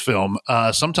with this film.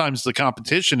 Sometimes the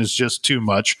competition is just too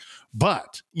much,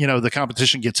 but the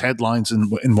competition gets headlines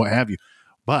and what have you.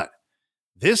 But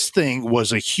this thing was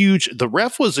The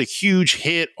Ref was a huge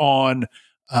hit on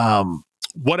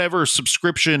whatever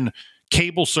subscription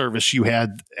cable service you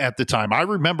had at the time. I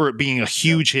remember it being a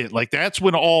huge hit. Like, that's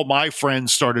when all my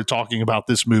friends started talking about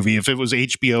this movie. If it was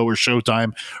HBO or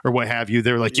Showtime or what have you,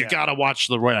 they're like, you got to watch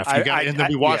The Ref. And then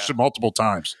we watched it multiple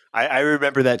times. I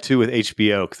remember that too with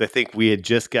HBO, because I think we had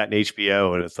just gotten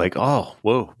HBO, and it's like, oh,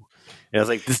 whoa. And I was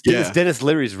like, this Dennis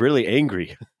Leary is really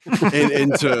angry.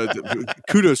 and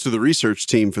kudos to the research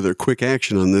team for their quick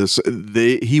action on this.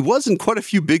 He was in quite a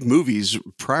few big movies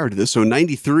prior to this. So in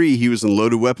 93, he was in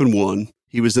Loaded Weapon 1.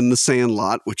 He was in The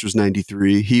Sandlot, which was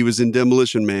 93. He was in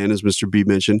Demolition Man, as Mr. B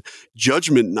mentioned.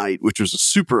 Judgment Night, which was a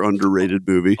super underrated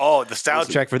movie. Oh, the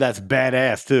soundtrack for that's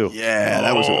badass, too. Yeah,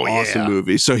 that was an awesome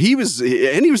movie. So he was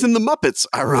in The Muppets,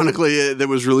 ironically, that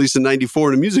was released in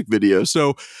 94 in a music video.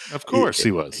 So, of course,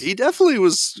 he was. He definitely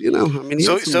was,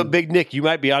 So Big Nick, you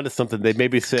might be onto something. They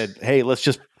maybe said, hey, let's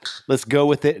go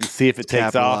with it and see if it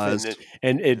takes off.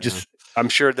 And it just... I'm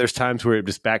sure there's times where it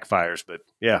just backfires, but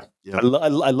yeah. I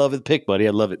love the pick, buddy.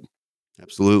 I love it.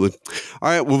 Absolutely. All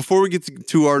right. Well, before we get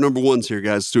to our number ones here,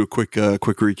 guys, let's do a quick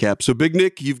recap. So, Big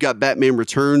Nick, you've got Batman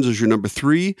Returns as your number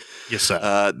 3. Yes,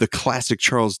 sir. The classic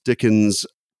Charles Dickens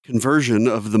conversion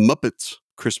of the Muppets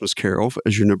Christmas Carol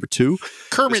as your number 2.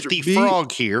 Kermit the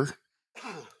Frog here.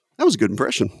 That was a good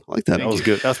impression. I like that. That was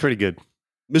good. That was pretty good.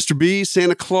 Mr. B,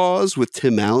 Santa Claus with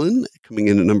Tim Allen coming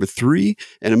in at number 3,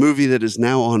 and a movie that is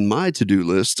now on my to-do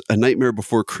list, A Nightmare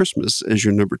Before Christmas, as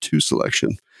your number 2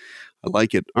 selection. I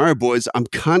like it. All right, boys, I'm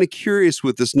kind of curious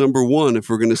with this number 1 if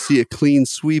we're going to see a clean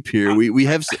sweep here. We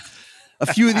have a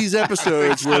few of these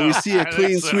episodes where we see a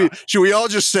clean sweep. Should we all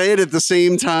just say it at the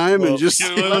same time and just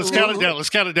let's count it down. Let's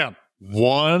count it down.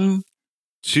 1,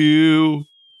 2,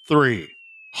 3.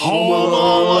 Home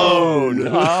Alone.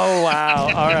 Oh wow!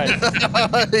 All right,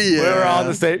 Yeah. we're on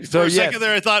the same. So For a yes, second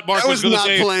there, I thought Mark That was was going to not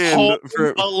say planned Home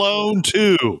for- Alone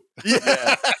 2.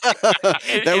 Yeah.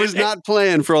 That was not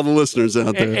planned for all the listeners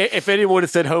out there. if anyone would have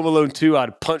said Home Alone 2, I'd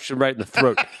have punched him right in the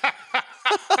throat.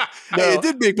 Hey, it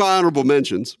did make my honorable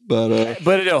mentions, but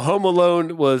But Home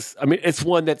Alone was. I mean, it's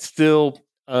one that's still.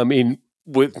 I mean,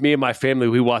 with me and my family,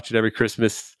 we watch it every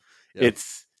Christmas. Yeah.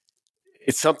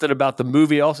 It's something about the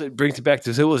movie. Also, it brings it back to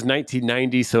it was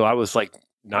 1990, so I was like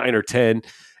 9 or 10,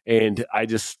 and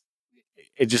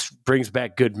it just brings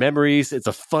back good memories. It's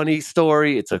a funny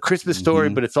story. It's a Christmas story,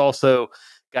 Mhm. but it's also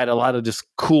got a lot of just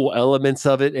cool elements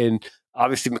of it. And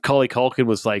obviously, Macaulay Culkin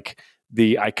was like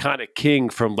the iconic king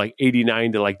from like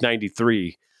 89 to like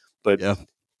 93. But yeah.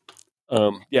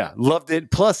 loved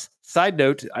it. Plus, side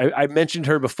note, I mentioned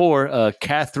her before,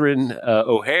 Catherine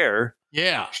O'Hare.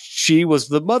 Yeah. She was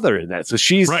the mother in that. So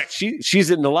she's Right.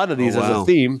 she's in a lot of these Oh, as wow. a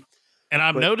theme. And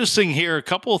I'm noticing here a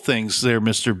couple of things there,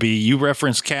 Mr. B. You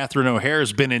referenced Catherine O'Hare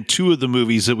has been in 2 of the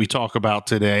movies that we talk about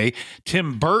today.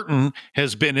 Tim Burton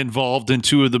has been involved in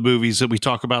 2 of the movies that we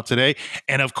talk about today.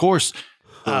 And of course,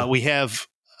 we have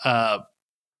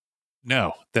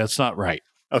no, that's not right.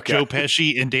 Okay. Joe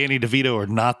Pesci and Danny DeVito are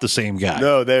not the same guy.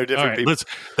 No, they're All different right,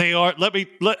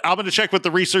 people. I'm going to check with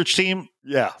the research team.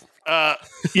 Yeah.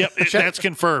 Yep, that's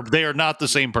confirmed. They are not the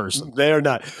same person. They are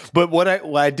not. But what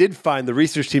I did find, the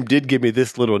research team did give me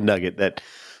this little nugget that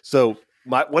so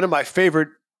one of my favorite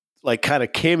like kind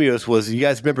of cameos was, you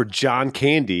guys remember John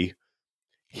Candy?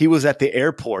 He was at the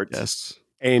airport. Yes.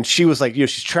 And she was like,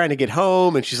 she's trying to get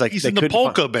home, and she's like, He's they in the couldn't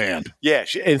polka band. Yeah,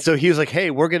 and so he was like, "Hey,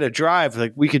 we're gonna drive.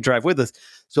 Like, we could drive with us."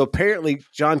 So apparently,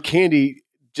 John Candy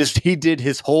he did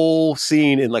his whole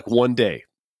scene in like one day,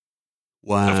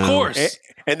 Wow. Of course.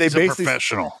 and they He's a basically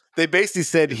professional.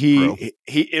 said Pro.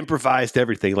 he improvised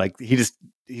everything. Like he just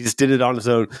did it on his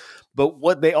own. But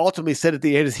what they ultimately said at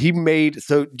the end is he made.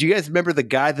 So do you guys remember the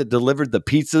guy that delivered the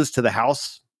pizzas to the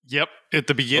house? Yep. At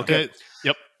the beginning. Okay.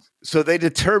 Yep. So they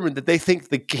determined that they think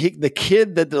the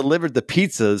kid that delivered the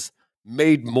pizzas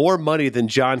made more money than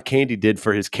John Candy did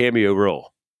for his cameo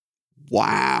role.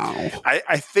 Wow.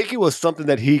 I think it was something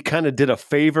that he kind of did a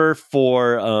favor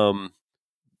for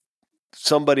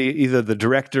somebody, either the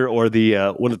director or the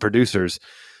one of the producers.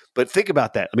 But think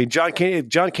about that. I mean, John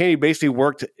Candy basically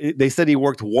worked. They said he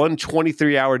worked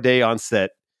 123-hour day on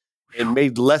set and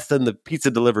made less than the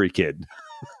pizza delivery kid.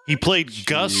 He played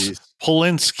Gus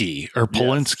Polinski,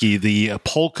 the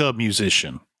polka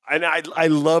musician. And I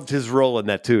loved his role in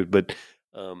that too. But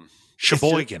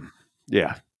Sheboygan.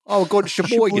 yeah. Oh, going to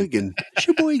Sheboygan.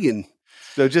 Sheboygan.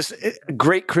 So just a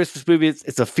great Christmas movie.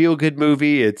 It's a feel good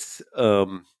movie. It's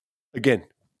again,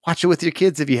 watch it with your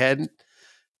kids if you hadn't.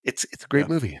 It's a great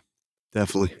movie.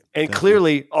 Definitely. And Definitely.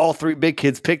 clearly, all 3 big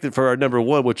kids picked it for our number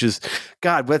 1, which is,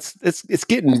 God, it's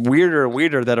getting weirder and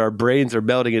weirder that our brains are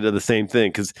melding into the same thing.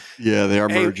 Because Yeah, they are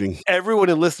merging. everyone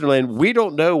in Listenerland, we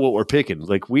don't know what we're picking.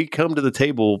 Like, we come to the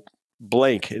table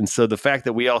blank, and so the fact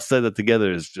that we all said that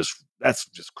together is that's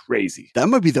just crazy. That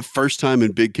might be the first time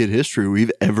in Big Kid history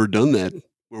we've ever done that,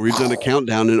 where we've done a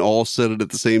countdown and all said it at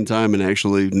the same time and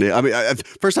actually.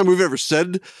 First time we've ever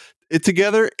said it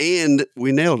together and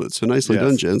we nailed it. So nicely Yes.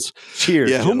 done, gents. Cheers.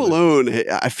 Yeah, Home gentlemen. Alone.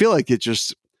 I feel like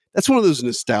that's one of those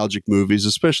nostalgic movies,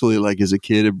 especially like as a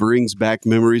kid. It brings back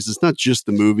memories. It's not just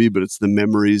the movie, but it's the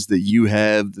memories that you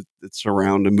have that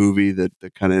surround a movie that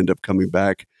kind of end up coming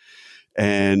back.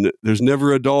 And there's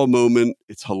never a dull moment.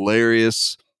 It's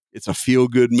hilarious. It's a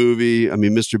feel-good movie. I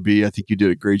mean, Mr. B, I think you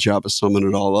did a great job of summing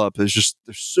it all up. There's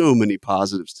so many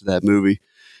positives to that movie.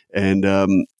 And,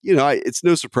 it's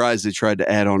no surprise they tried to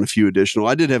add on a few additional.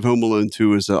 I did have Home Alone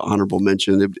 2 as an honorable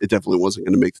mention. It definitely wasn't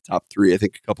going to make the top 3. I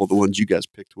think a couple of the ones you guys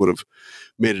picked would have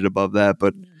made it above that.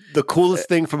 But The coolest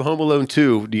thing from Home Alone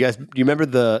 2, do you remember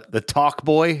the Talk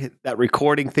Boy, that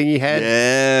recording thing he had?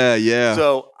 yeah.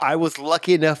 So I was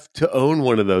lucky enough to own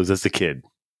one of those as a kid.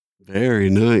 Very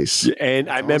nice. And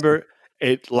I remember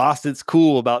it lost its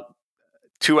cool about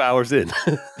 2 hours in.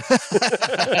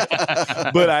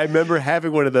 But I remember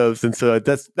having one of those. And so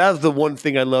that was the one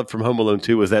thing I loved from Home Alone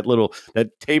 2 was that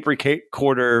tape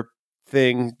recorder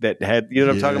thing that had, you know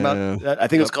what I'm talking about? I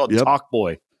think it was called Talk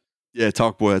Boy. Yeah,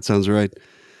 Talk Boy. That sounds right.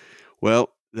 Well,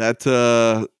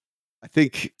 I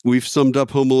think we've summed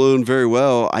up Home Alone very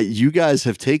well. You guys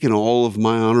have taken all of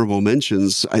my honorable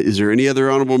mentions. Is there any other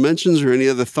honorable mentions or any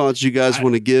other thoughts you guys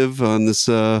want to give on this?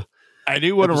 I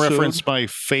do want to episode? reference my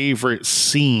favorite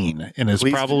scene, and it's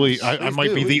Please probably do. I Please might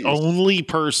do. be the only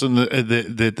person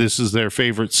that this is their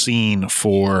favorite scene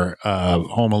for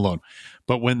Home Alone.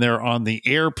 But when they're on the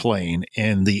airplane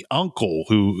and the uncle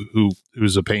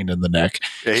who's a pain in the neck,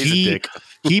 Yeah, he's a dick.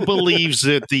 he believes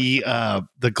that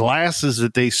the glasses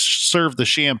that they serve the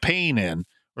champagne in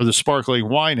or the sparkling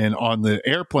wine in on the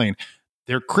airplane,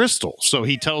 they're crystal. So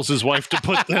he tells his wife to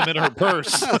put them in her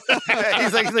purse.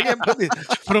 he's like yeah, put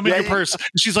them in your purse.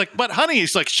 And she's like, but honey,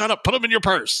 he's like, shut up, put them in your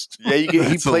purse. Yeah, he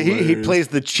plays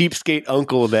the cheapskate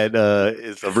uncle that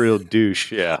is a real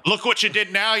douche. Yeah. Look what you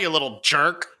did now, you little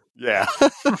jerk. Yeah.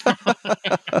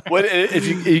 What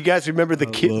if you guys remember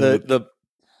the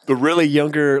really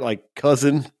younger like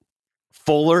cousin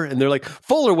Fuller, and they're like,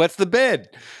 Fuller, what's the bed?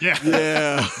 Yeah.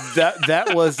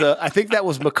 That was I think that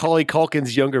was Macaulay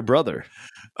Culkin's younger brother.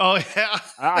 Oh yeah,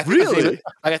 I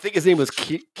think his name was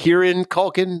Kieran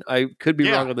Culkin. I could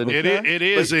be wrong on the name. It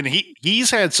is, and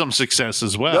he's had some success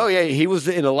as well. Oh yeah, he was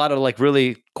in a lot of like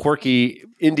really quirky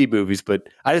indie movies. But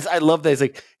I love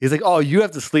that he's like, oh, you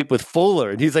have to sleep with Fuller,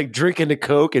 and he's like drinking a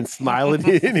Coke and smiling,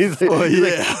 and he's like,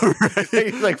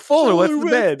 he's like Fuller, what's the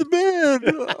bed? The bed.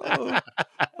 Oh,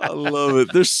 I love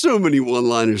it. There's so many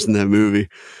one-liners in that movie.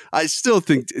 I still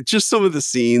think just some of the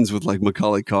scenes with like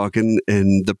Macaulay Culkin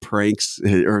and the pranks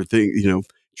or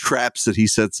traps that he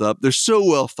sets up, they're so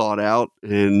well thought out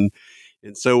and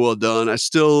so well done.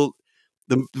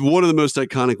 One of the most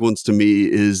iconic ones to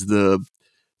me is the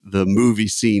movie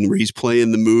scene where he's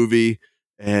playing the movie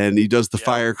and he does the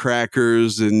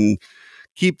firecrackers and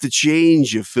keep the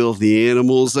change, you filthy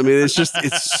animals. I mean, it's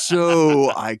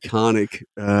so iconic.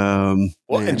 Man,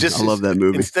 I love that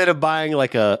movie. Instead of buying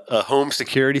like a home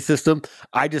security system,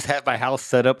 I just have my house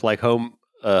set up like Home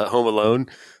Alone.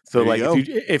 So like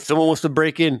if someone wants to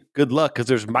break in, good luck, because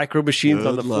there's micro machines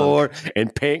on the floor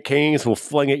and paint cans will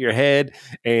fling at your head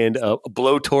and a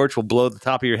blowtorch will blow the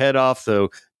top of your head off. So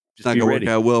it's not going to work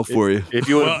out well for you. If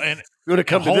you want to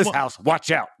come to this house, watch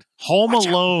out. Home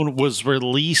Alone was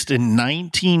released in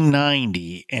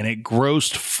 1990 and it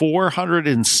grossed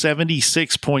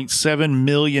 $476.7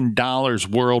 million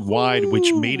worldwide,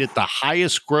 which made it the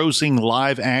highest grossing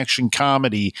live action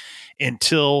comedy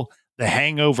until The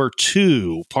Hangover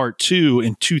 2, Part 2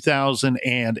 in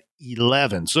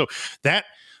 2011. So that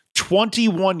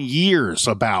 21 years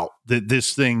about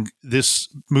this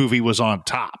movie was on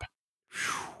top.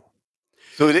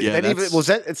 So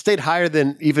it stayed higher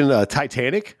than even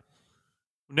Titanic?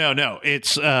 No.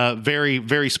 It's a very,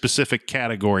 very specific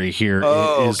category here.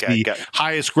 Oh, it is the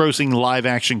highest grossing live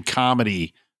action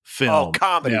comedy film. Oh,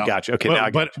 comedy. Now, gotcha. Okay.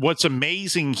 But what's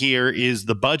amazing here is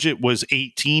the budget was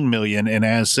 $18 million. And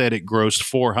as said, it grossed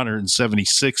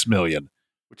 $476 million.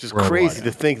 Which is crazy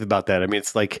to think about that. I mean,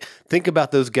 it's like, think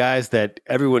about those guys that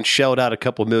everyone shelled out a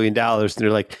couple $1 million and they're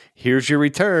like, here's your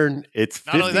return. It's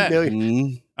 $50 million.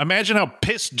 Mm-hmm. Imagine how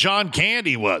pissed John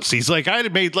Candy was. He's like, I'd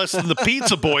have made less than the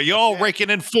Pizza Boy. Y'all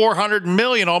raking in $400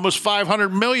 million, almost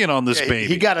 $500 million on this baby.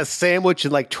 He got a sandwich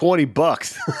and like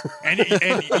 $20.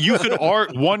 and you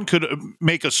one could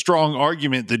make a strong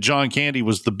argument that John Candy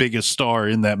was the biggest star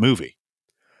in that movie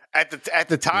at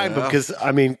the time, because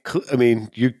I mean,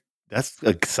 that's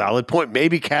a solid point.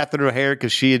 Maybe Catherine O'Hara,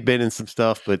 because she had been in some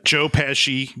stuff, but Joe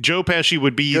Pesci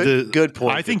would be good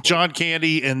point. I think John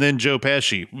Candy and then Joe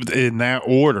Pesci in that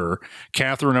order.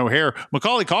 Catherine O'Hara,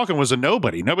 Macaulay Culkin was a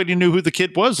nobody. Nobody knew who the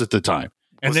kid was at the time,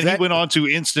 and then he went on to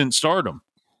instant stardom.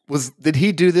 Did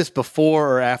he do this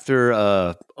before or after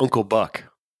Uncle Buck?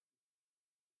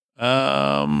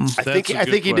 I think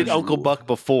he did Uncle Buck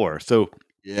before. So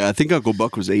yeah, I think Uncle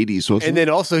Buck was 80s, wasn't and then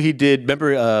also he did.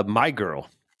 Remember My Girl.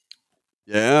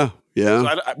 Yeah.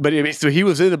 So he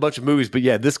was in a bunch of movies, but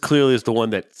yeah, this clearly is the one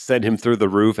that sent him through the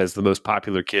roof as the most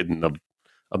popular kid in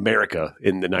America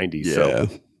in the 90s.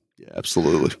 Yeah,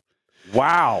 absolutely.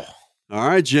 Wow. All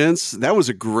right, gents, that was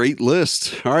a great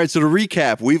list. All right, so to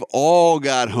recap, we've all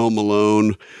got Home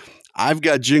Alone. I've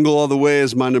got Jingle All the Way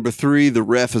as my number 3. The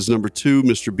Ref is number 2.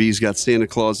 Mr. B's got Santa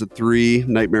Claus at 3.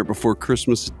 Nightmare Before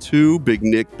Christmas at 2. Big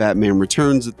Nick, Batman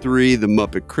Returns at 3. The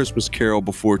Muppet Christmas Carol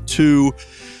before 2.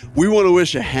 We want to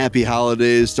wish a happy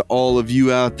holidays to all of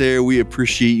you out there. We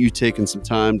appreciate you taking some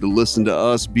time to listen to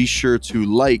us. Be sure to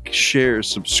like, share,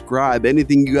 subscribe.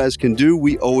 Anything you guys can do,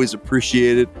 we always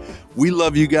appreciate it. We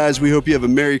love you guys. We hope you have a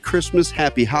Merry Christmas,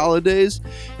 Happy Holidays.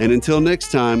 And until next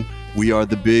time, we are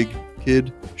the Big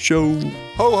Kid Show.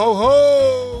 Ho, ho,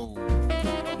 ho!